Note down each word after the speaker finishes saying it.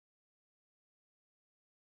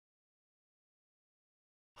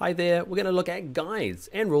Hi there, we're going to look at guides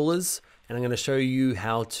and rulers, and I'm going to show you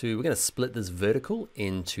how to, we're going to split this vertical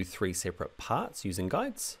into 3 separate parts using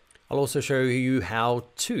guides. I'll also show you how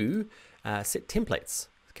to set templates.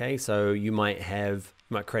 Okay, so you might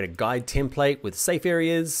create a guide template with safe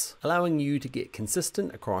areas, allowing you to get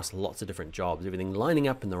consistent across lots of different jobs, everything lining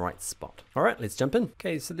up in the right spot. All right, let's jump in.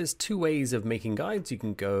 Okay, so there's 2 ways of making guides. You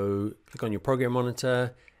can go click on your program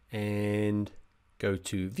monitor and go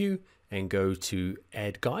to view and go to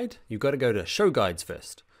add guide. You've got to go to show guides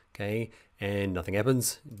first, okay? And nothing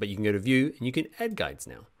happens, but you can go to view and you can add guides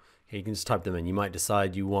now. Okay, you can just type them in. You might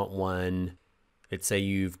decide you want one. Let's say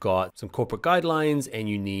you've got some corporate guidelines and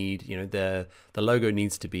you need, the logo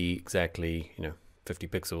needs to be exactly, 50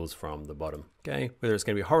 pixels from the bottom, okay? Whether it's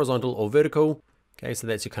going to be horizontal or vertical, okay? So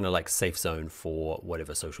that's your kind of like safe zone for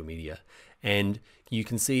whatever social media. And you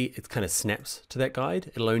can see it kind of snaps to that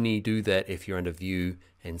guide. It'll only do that if you're under view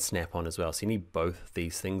and snap on as well. So you need both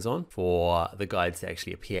these things on for the guides to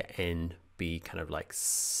actually appear and be kind of like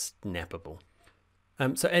snappable.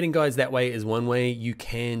 So adding guides that way is one way. You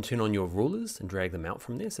can turn on your rulers and drag them out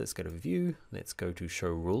from there. So let's go to view, let's go to show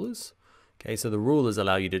rulers. Okay, so the rulers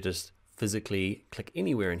allow you to just physically click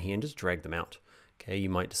anywhere in here and just drag them out. Okay, you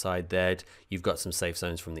might decide that you've got some safe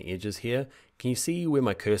zones from the edges here. Can you see where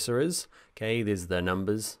my cursor is? Okay, there's the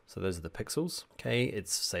numbers, so those are the pixels. Okay,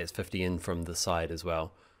 say it's 50 in from the side as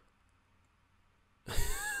well.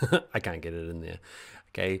 I can't get it in there.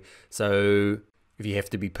 Okay, so if you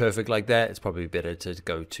have to be perfect like that, it's probably better to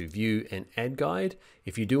go to view and add guide.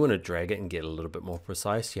 If you do want to drag it and get a little bit more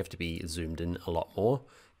precise, you have to be zoomed in a lot more.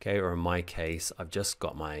 Okay, or in my case, I've just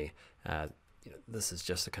got my, this is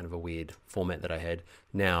just a kind of a weird format that I had.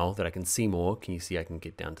 Now that I can see more, can you see I can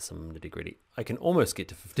get down to some nitty gritty? I can almost get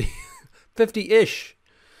to 50, 50-ish.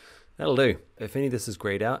 That'll do. If any of this is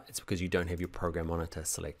grayed out, it's because you don't have your program monitor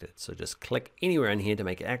selected. So just click anywhere in here to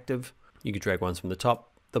make it active. You can drag ones from the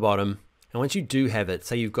top, the bottom. And once you do have it,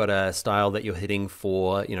 say you've got a style that you're hitting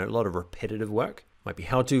for, a lot of repetitive work, might be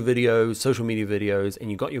how-to videos, social media videos,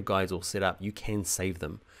 and you've got your guides all set up, you can save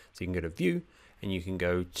them. So you can go to view and you can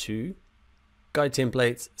go to guide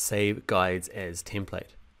templates, save guides as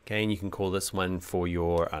template. Okay, and you can call this one for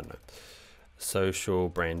your, social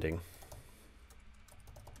branding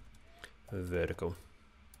vertical.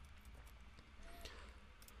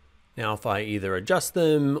 Now, if I either adjust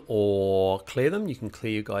them or clear them, you can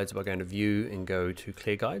clear your guides by going to view and go to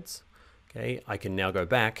clear guides. Okay, I can now go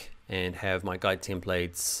back and have my guide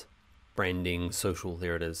templates, branding, social,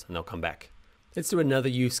 there it is, and they'll come back. Let's do another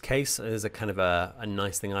use case. There's a kind of a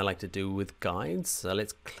nice thing I like to do with guides. So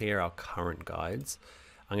let's clear our current guides.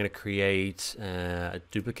 I'm going to create a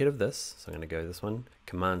duplicate of this. So I'm going to go this one,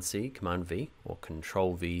 Command C, Command V, or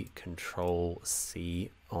Control V, Control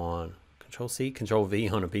C on Control C, Control V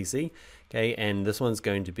on a PC. Okay, and this one's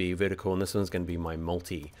going to be vertical, and this one's going to be my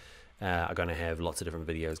multi. I'm going to have lots of different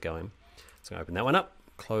videos going. So I'm going to open that one up,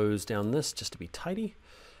 close down this just to be tidy.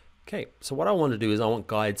 Okay, so what I want to do is I want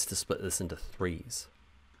guides to split this into 3s.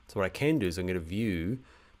 So what I can do is I'm going to view,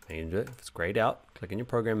 and if it's grayed out, click on your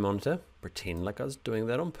program monitor, pretend like I was doing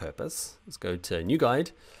that on purpose. Let's go to new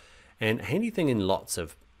guide. And a handy thing in lots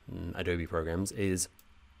of Adobe programs is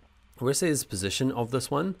where it says position of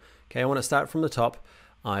this one. Okay, I want to start from the top.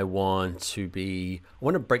 I want to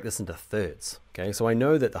break this into thirds. Okay, so I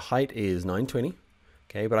know that the height is 920.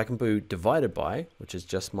 Okay, but I can do divided by, which is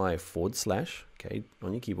just my /, okay,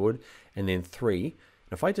 on your keyboard, and then 3. And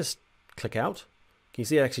if I just click out, can you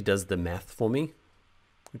see it actually does the math for me,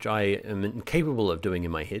 which I am incapable of doing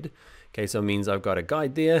in my head. Okay, so it means I've got a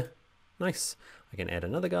guide there. Nice. I can add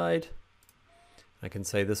another guide. I can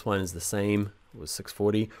say this one is the same. It was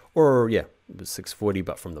 640, or yeah, it was 640,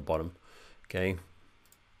 but from the bottom. Okay.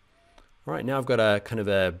 All right, now I've got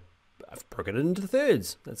I've broken it into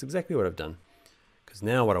thirds. That's exactly what I've done. Because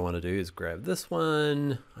now what I want to do is grab this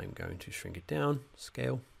one. I'm going to shrink it down,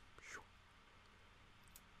 scale.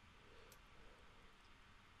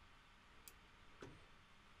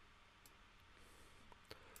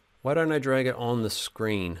 Why don't I drag it on the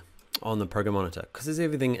screen, on the program monitor? Because there's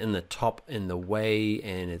everything in the top in the way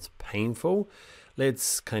and it's painful.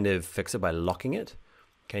 Let's kind of fix it by locking it.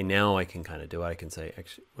 Okay, now I can kind of do it. I can say,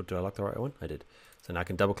 actually, did I lock the right one? I did. So now I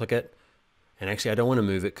can double click it. And actually I don't want to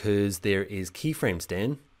move it because there is keyframes,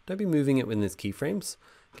 Dan. Don't be moving it when there's keyframes.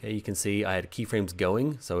 Okay, you can see I had keyframes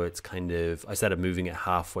going. So it's I started moving it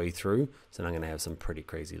halfway through. So now I'm going to have some pretty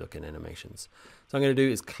crazy looking animations. So I'm going to do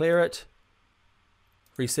is clear it.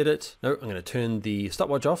 Reset it. No, I'm going to turn the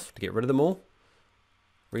stopwatch off to get rid of them all.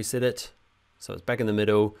 Reset it. So it's back in the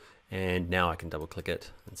middle. And now I can double click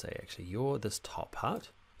it and say, actually, you're this top part.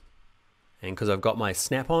 And because I've got my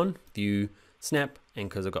snap on, view, snap, and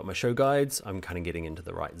because I've got my show guides, I'm kind of getting into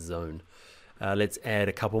the right zone. Let's add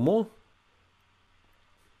a couple more.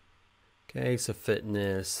 Okay, so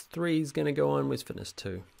fitness 3 is going to go on. Where's fitness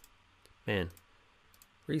 2? Man,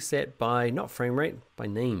 reset by not frame rate, by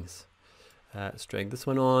names. Let's drag this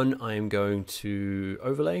one on. I'm going to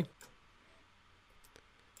overlay.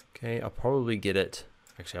 Okay, I'll probably get it.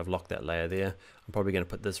 Actually, I've locked that layer there. I'm probably going to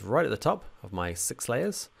put this right at the top of my 6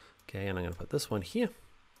 layers. Okay, and I'm going to put this one here.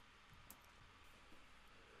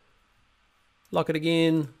 Lock it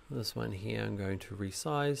again. This one here, I'm going to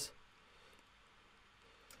resize.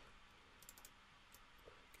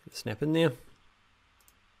 Get the snap in there.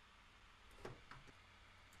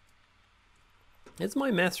 Is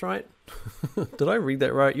my maths right? Did I read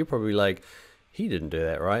that right? You're probably like, he didn't do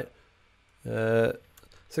that right.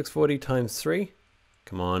 640 times 3.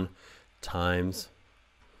 Come on. Times.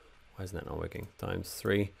 Why isn't that not working? Times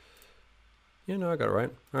 3. Yeah, no, I got it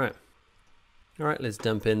right. All right. All right, let's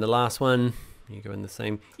dump in the last one. You go in the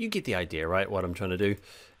same. You get the idea, right? What I'm trying to do.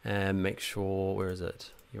 And make sure, where is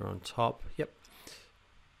it? You're on top. Yep.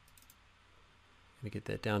 Gonna get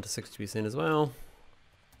that down to 60% as well.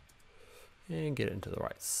 And get it into the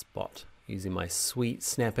right spot using my sweet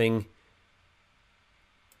snapping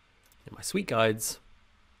and my sweet guides.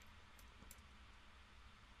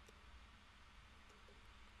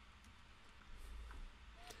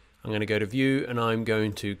 I'm going to go to view and I'm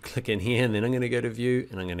going to click in here, and then I'm going to go to view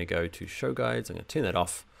and I'm going to go to show guides. I'm going to turn that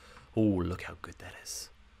off. Oh, look how good that is.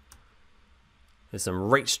 There's some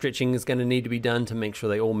rate stretching is going to need to be done to make sure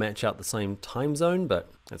they all match out the same time zone,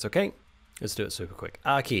 but that's okay. Let's do it super quick.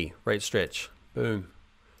 R key, rate stretch, boom,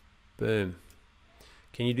 boom.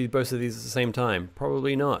 Can you do both of these at the same time?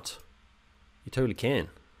 Probably not. You totally can.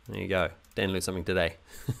 There you go. Dan learned something today.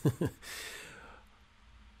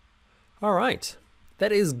 All right,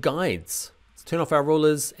 that is guides. Let's turn off our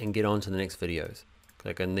rulers and get on to the next videos.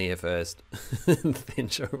 Click on there first, then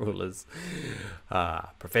show rulers.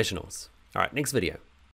 Professionals. All right, next video.